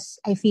myself because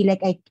I feel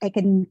like I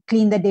can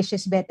clean the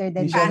dishes better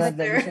than faster.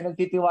 Hindi siya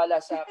nagtitiwala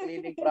sa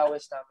cleaning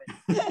prowess namin.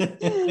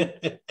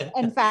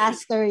 And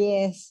faster,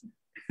 yes.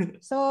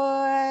 So,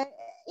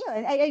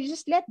 I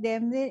just let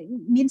them.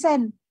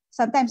 Minsan,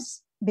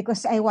 sometimes,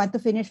 because I want to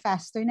finish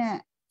faster na,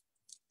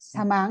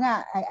 sama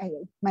nga,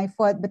 my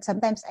fault, but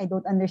sometimes I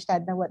don't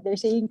understand na what they're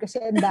saying kasi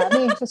ang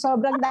dami. So,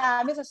 sobrang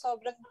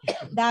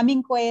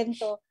daming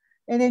kwento.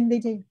 And then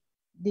they say,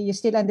 do you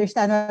still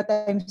understand what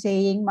I'm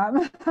saying, Mom?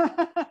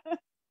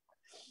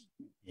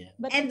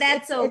 And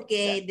that's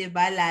okay, di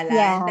ba, Lala?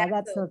 Yeah,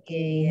 that's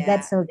okay. Yeah.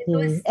 That's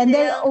okay. And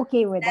they're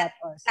okay with that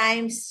also.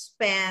 Time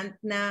spent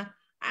na,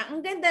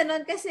 ang ganda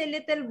nun kasi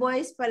little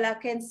boys pala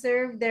can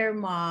serve their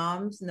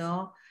moms,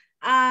 no?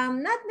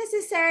 Not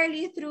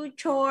necessarily through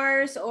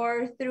chores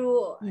or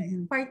through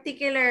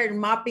particular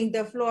mopping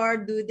the floor,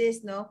 do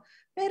this, no?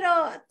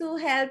 Pero to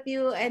help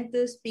you and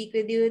to speak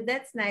with you,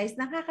 that's nice.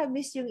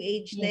 Nakakamiss yung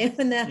age na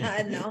yun na,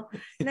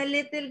 na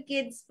little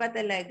kids pa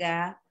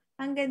talaga.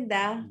 Ang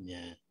ganda.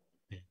 Yeah.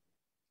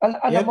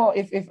 Alam mo,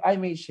 if I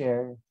may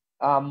share,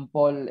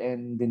 Paul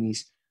and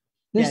Denise,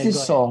 there's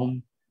this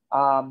song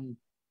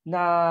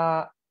na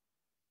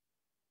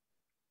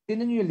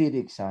tinan niyo yung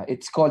lyrics ha.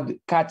 It's called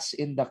Cats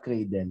in the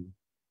Cradle.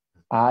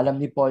 Alam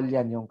ni Paul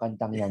yan, yung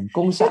kantang yan.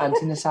 Kung saan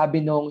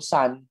sinasabi nung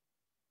son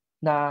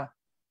na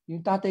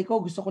yung tatay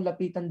ko gusto ko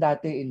lapitan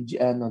dati in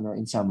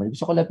summer.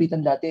 Gusto ko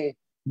lapitan dati.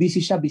 Busy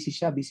siya.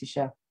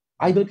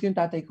 Idol ko yung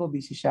tatay ko,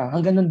 busy siya.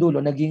 Hanggang ng dulo,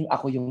 naging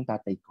ako yung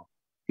tatay ko.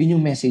 Yun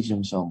yung message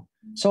ng song.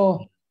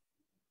 So,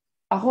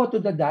 ako to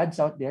the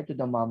dads out there, to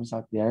the moms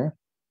out there,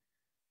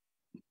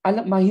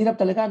 mahirap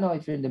talaga, no?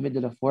 If you're in the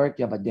middle of work,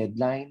 you have a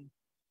deadline,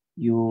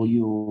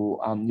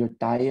 you're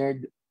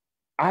tired.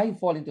 I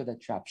fall into the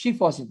trap. She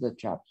falls into the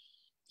trap.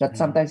 That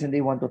sometimes when they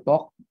want to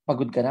talk,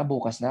 pagod ka na,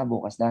 bukas na.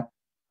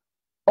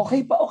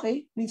 Okay pa,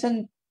 okay.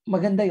 Minsan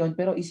maganda yon,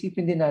 pero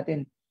isipin din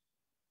natin,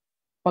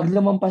 pag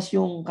lumampas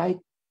yung kahit,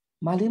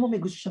 mali mo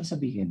may gusto siyang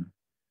sabihin,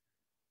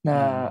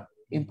 na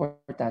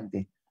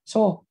Importante.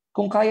 So,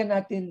 kung kaya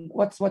natin,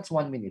 what's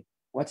 1 minute?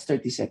 What's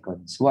 30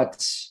 seconds?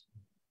 What's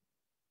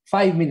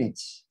 5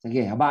 minutes?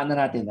 Sige, habaan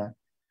na natin ha.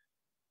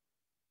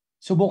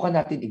 Subukan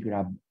natin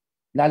i-grab.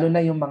 Lalo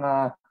na yung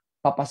mga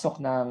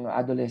papasok ng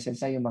adolescence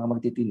na, yung mga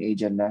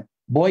magti-teenager na.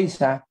 Boys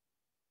ha,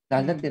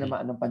 dahil na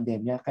tinamaan ng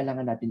pandemya,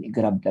 kailangan natin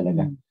i-grab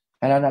talaga.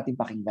 Kailangan natin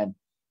pakinggan.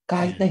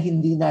 Kahit na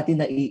hindi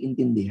natin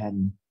naiintindihan.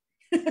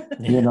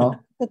 You know?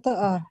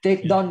 Totoo.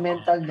 Take down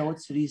mental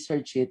notes,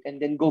 research it, and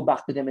then go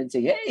back to them and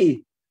say,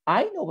 hey,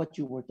 I know what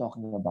you were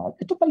talking about.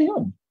 Ito pala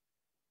yun.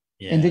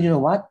 Yeah. And then you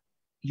know what?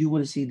 You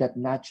will see that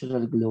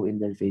natural glow in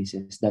their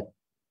faces that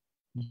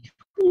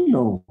you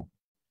know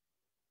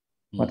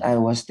what I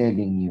was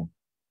telling you.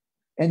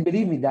 And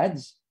believe me,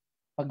 dads,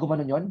 pag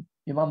gumanon yun,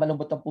 yung mga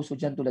malambot ng puso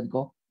dyan tulad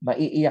ko,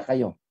 maiiyak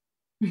kayo.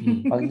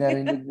 Pag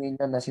narinig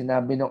ninyo na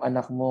sinabi ng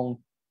anak mong,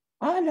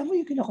 alam mo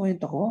yung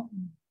kinakwento ko?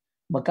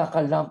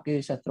 Magkakalump kayo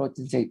sa throat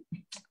and say,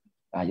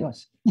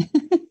 ayos.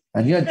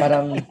 Ano yun?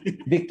 Parang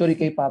victory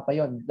kay Papa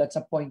yun. That's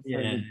a point for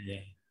me.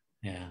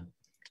 Yeah.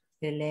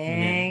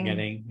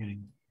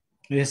 Galing.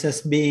 This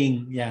is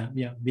being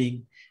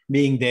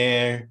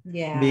there,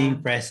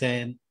 being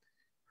present.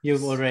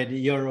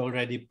 You're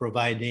already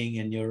providing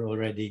and you're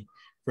already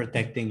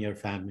protecting your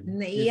family.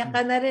 Naiyak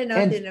ka na rin, no?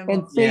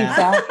 And faith,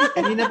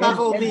 Hindi na pa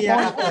ako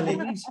umiyak actually.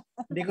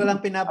 Hindi ko lang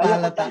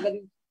pinapahalata.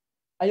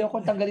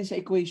 Ayoko tanggalin sa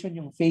equation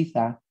yung faith,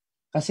 ha?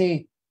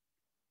 Kasi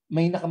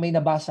may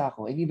nabasa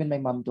ako, and even my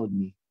mom told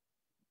me,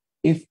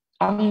 if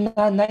ang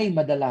nanay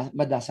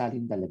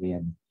madasalin talaga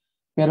yan.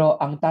 Pero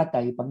ang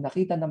tatay, pag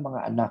nakita ng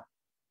mga anak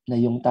na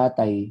yung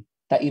tatay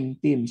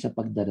taimtim sa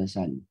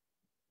pagdarasal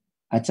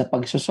at sa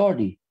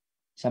pagsusorry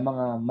sa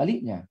mga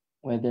mali niya,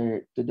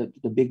 whether to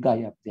the big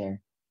guy up there,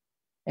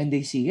 and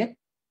they see it,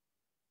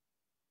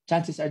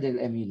 chances are they'll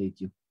emulate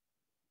you.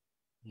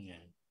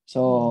 Yeah.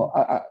 So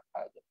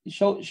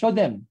show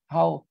them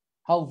how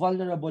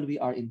vulnerable we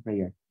are in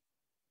prayer.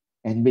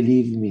 And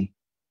believe me,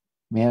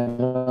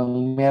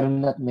 meron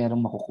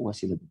makukuha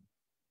sila doon.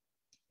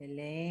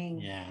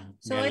 Galing. Yeah.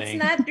 So galing. it's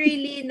not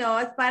really,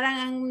 no,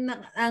 parang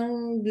ang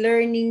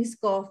learnings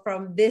ko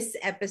from this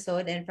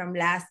episode and from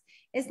last,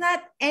 it's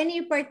not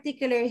any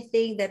particular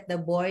thing that the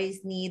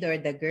boys need or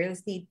the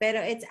girls need, pero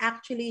it's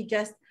actually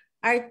just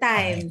our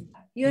time.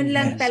 Yun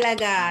lang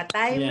talaga.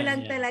 Time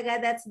lang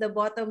talaga. That's the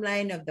bottom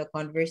line of the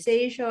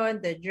conversation,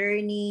 the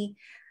journey.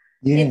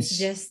 Yes. It's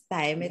just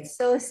time. It's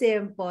so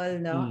simple,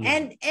 no?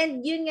 And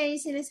yun nga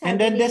yung sinasabi. And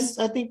then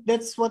I think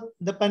that's what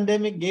the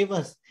pandemic gave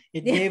us.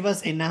 It gave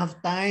us enough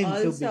time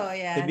also,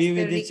 to be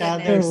with each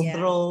other's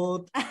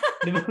throat.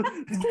 No,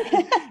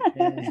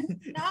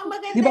 ang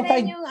maganda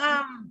rin yung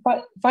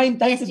find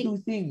time to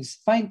do things.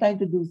 Find time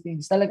to do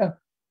things. Talagang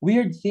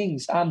weird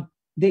things.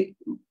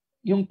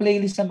 Yung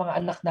playlist sa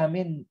mga anak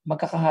namin,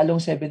 magkakahalong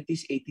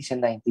 70s, 80s,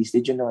 and 90s.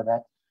 Did you know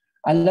that?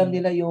 Alam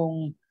nila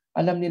yung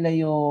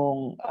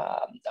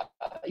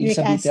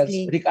sa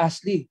Beatles, Rick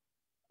Astley.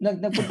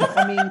 Nagpunta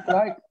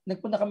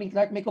kaming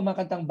Clark, may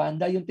kumakantang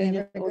banda, yung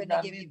 10-year-old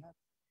namin.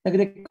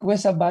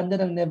 Nag-request sa banda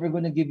ng Never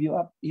Gonna Give You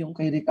Up, yung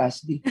kay Rick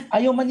Astley.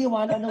 Ayaw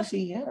maniwala ng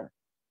singer.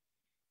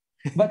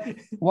 But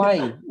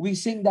why? We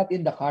sing that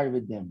in the car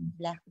with them.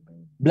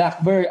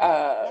 Blackbird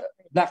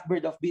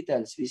of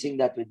Beatles, we sing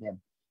that with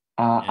them.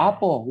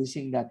 Apo, we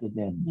sing that with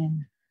them. Yeah.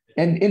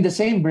 And in the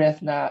same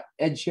breath na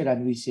Ed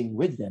Sheeran, we sing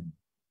with them.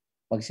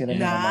 Pag sila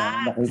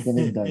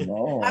nakikinig doon.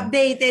 No.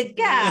 Updated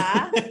ka.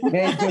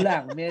 Medyo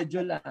lang.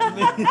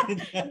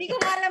 Hindi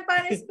ko alam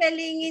paano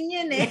spellingin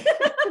yun eh.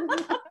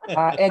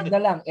 Ed na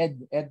lang.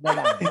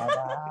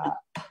 Para...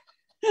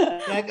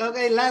 Like,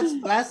 okay,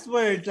 last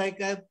words, like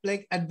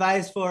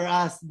advice for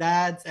us,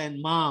 dads and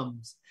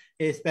moms,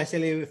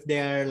 especially if they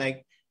are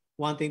like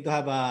wanting to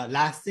have a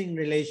lasting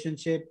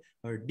relationship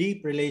or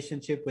deep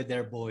relationship with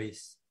their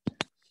boys.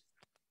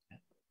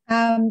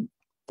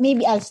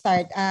 Maybe I'll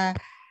start.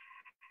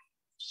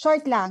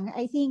 Short lang,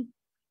 I think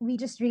we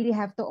just really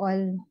have to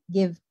all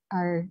give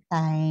our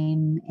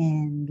time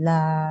and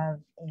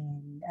love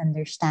and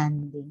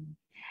understanding.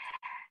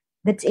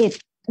 That's it.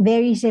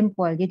 Very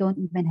simple. You don't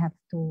even have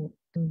to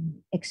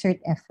exert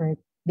effort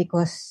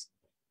because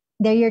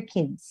they're your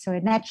kids. So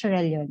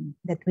natural yun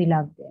that we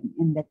love them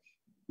and that,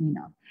 you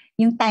know,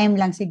 yung time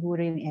lang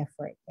siguro yung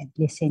effort and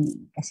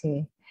listening.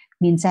 Kasi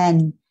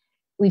minsan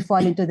we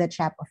fall into the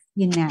trap of,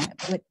 yun na,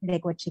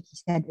 like what Chiqui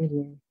said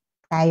earlier,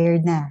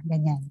 tired na,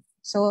 ganyan.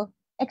 So,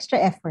 extra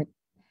effort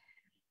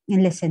and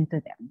listen to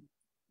them.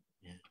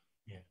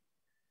 Yeah.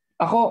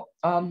 Ako,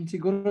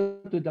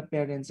 siguro to the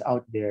parents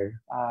out there,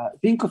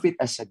 think of it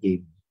as a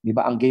game. Di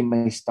ba? Ang game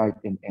may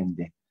start and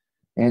end.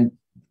 And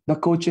the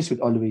coaches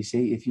would always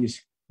say, if you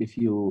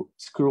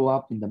screw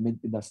up in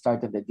the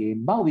start of the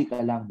game, bawi ka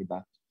lang, di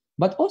ba?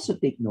 But also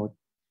take note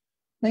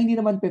na hindi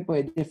naman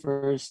pwede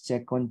first,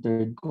 second,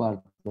 third,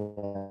 quarter,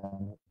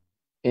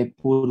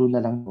 puro na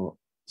lang po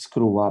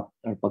screw up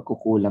or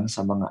pagkukulang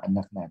sa mga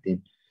anak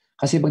natin.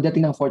 Kasi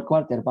pagdating ng fourth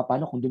quarter,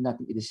 paano kung doon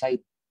natin i-decide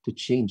to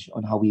change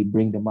on how we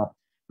bring them up?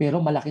 Pero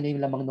malaki na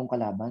yung lamang ng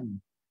kalaban.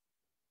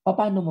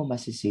 Paano mo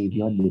masisave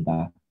yun, di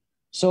ba?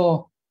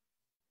 So,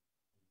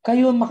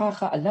 kayo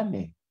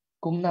makakaalam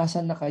kung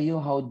nasan na kayo,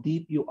 how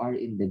deep you are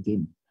in the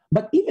game.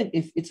 But even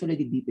if it's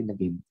already deep in the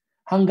game,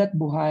 hanggat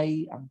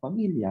buhay ang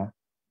pamilya,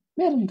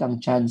 meron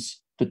kang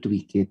chance to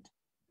tweak it.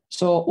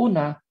 So,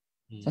 una,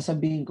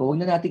 sasabihin ko, huwag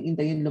na nating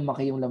intayin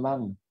lumaki yung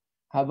lamang.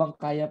 Habang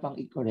kaya pang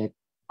i-correct,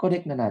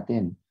 correct na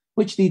natin.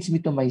 Which leads me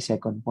to my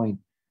second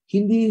point.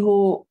 Hindi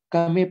ho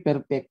kami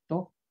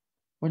perfecto.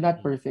 We're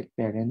not perfect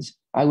parents.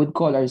 I would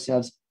call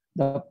ourselves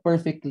the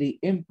perfectly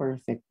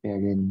imperfect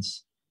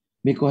parents.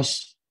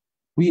 Because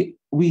we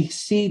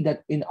see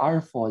that in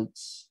our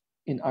faults,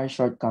 in our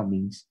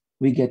shortcomings,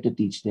 we get to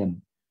teach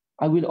them.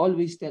 We'll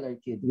always tell our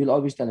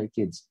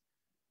kids,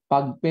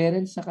 pag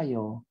parents na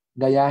kayo,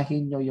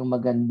 gayahin nyo yung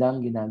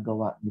magandang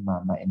ginagawa ni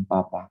mama and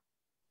papa.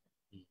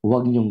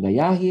 Huwag nyong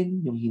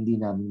gayahin yung hindi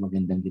namin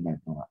magandang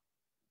ginagawa.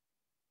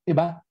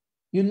 Diba?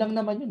 Yun lang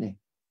naman yun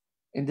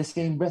In the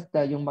same breath,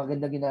 yung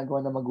magandang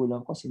ginagawa na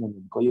magulang ko,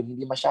 sinunod ko. Yung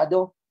hindi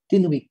masyado,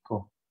 tinweak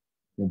ko.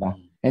 Diba?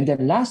 And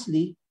then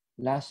lastly,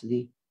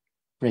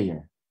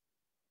 prayer.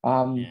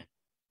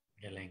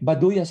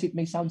 Baduyas, it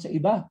may sound sa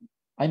iba.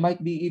 I might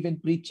be even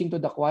preaching to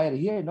the choir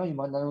here, no? Yung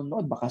mga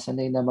nanonood, baka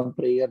sanay na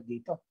mag-prayer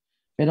dito.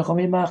 Pero kung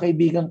may mga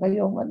kaibigan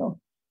kayong,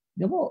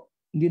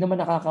 hindi naman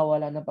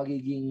nakakawala ng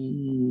pagiging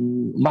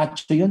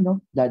macho yun,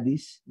 no?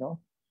 Daddies, no?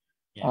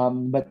 Yeah.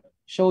 But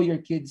show your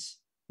kids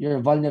your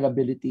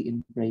vulnerability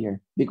in prayer.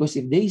 Because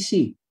if they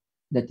see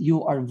that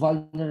you are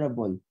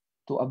vulnerable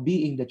to a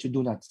being that you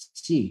do not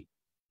see,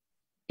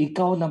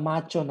 ikaw na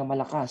macho na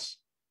malakas,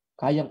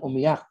 kayang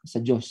umiyak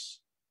sa Diyos.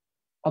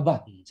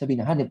 Aba, sabi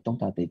na, hanip tong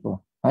tatay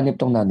ko. Hanip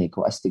tong nanay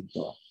ko, astig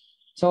to.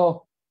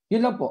 So,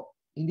 yun lang po.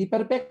 Hindi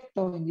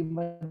perfecto, hindi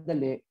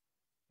madali,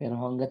 pero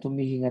hanggat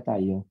humihinga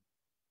tayo,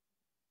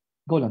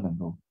 go lang ng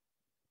go.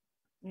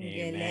 Ang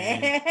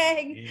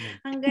galing.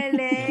 Ang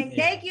galing.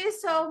 Thank you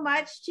so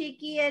much,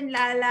 Chiqui and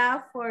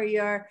Lala, for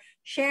your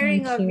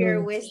sharing of your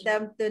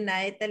wisdom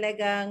tonight.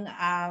 Talagang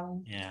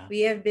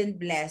we have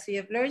been blessed. We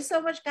have learned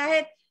so much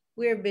kahit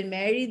we've been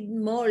married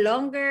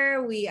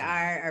longer.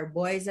 Our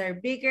boys are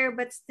bigger,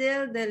 but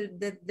still the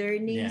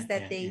learnings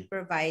that they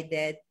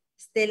provided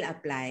still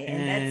apply.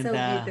 And that's so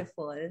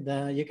beautiful.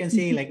 You can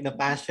see like the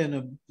passion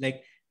of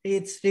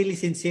it's really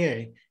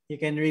sincere. You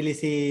can really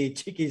see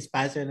Chiqui's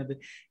passion.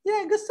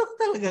 Gusto ko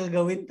talaga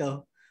gawin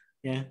to.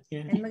 Yeah.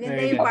 And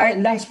maganda yung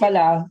partnership. Last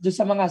pala, doon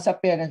sa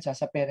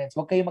parents,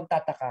 huwag kayong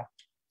magtataka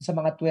sa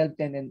mga 12,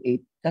 10, and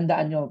 8.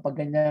 Tandaan nyo, pag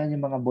ganyan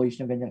yung mga boys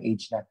ng ganyang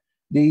age na,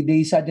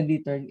 they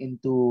suddenly turn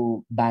into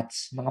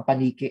bats, mga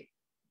paniki.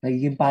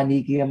 Nagiging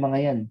paniki ang mga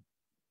yan.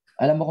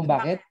 Alam mo kung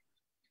bakit?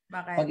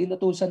 Bakit? Pag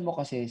inutusan mo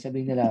kasi,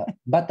 sabihin nila,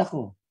 bat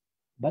ako.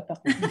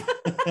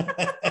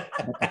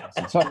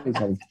 Sorry.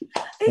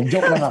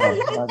 Joke lang ako.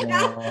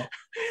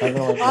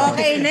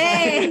 Okay na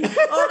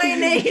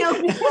yung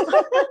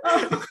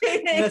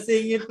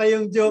nasingit pa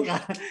yung joke.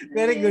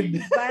 Very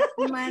good.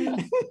 Batman.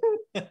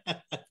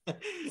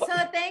 So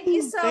thank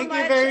you so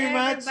much,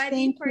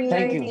 everybody, for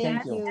joining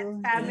us at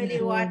Family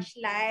Watch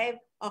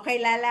Live. Okay,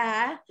 Lala,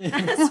 ha?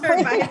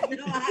 Survive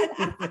naman.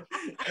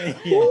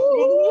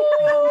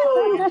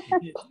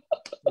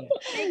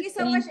 Thank you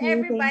so much,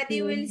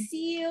 everybody. We'll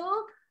see you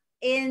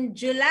in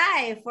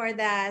July for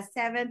the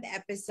 7th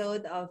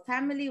episode of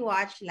Family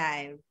Watch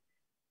Live.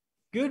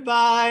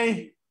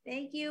 Goodbye.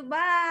 Thank you.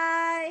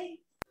 Bye.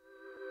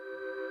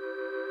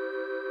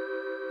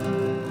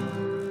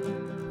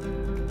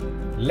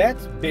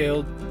 Let's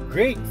build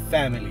great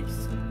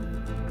families.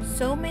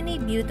 So many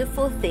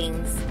beautiful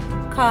things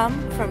come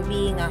from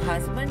being a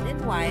husband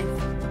and wife,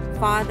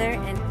 father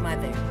and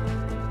mother.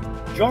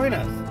 Join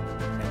us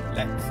and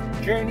let's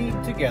journey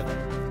together.